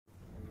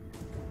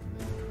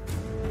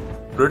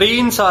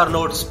Proteins are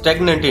not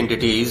stagnant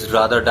entities,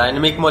 rather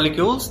dynamic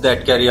molecules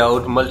that carry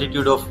out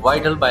multitude of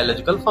vital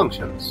biological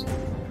functions.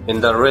 In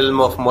the realm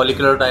of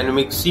molecular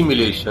dynamics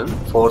simulation,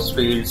 force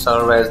fields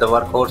serve as the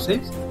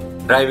workhorses,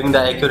 driving the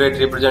accurate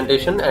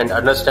representation and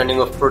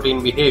understanding of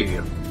protein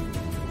behavior.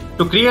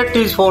 To create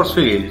these force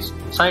fields,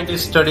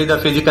 scientists study the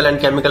physical and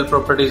chemical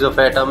properties of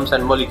atoms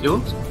and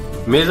molecules,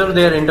 measure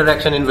their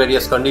interaction in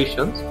various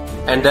conditions,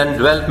 and then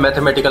develop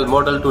mathematical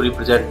model to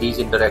represent these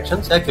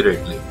interactions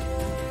accurately.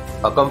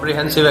 A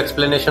comprehensive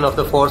explanation of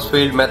the force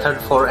field method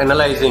for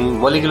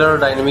analyzing molecular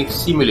dynamics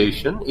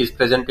simulation is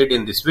presented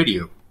in this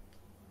video.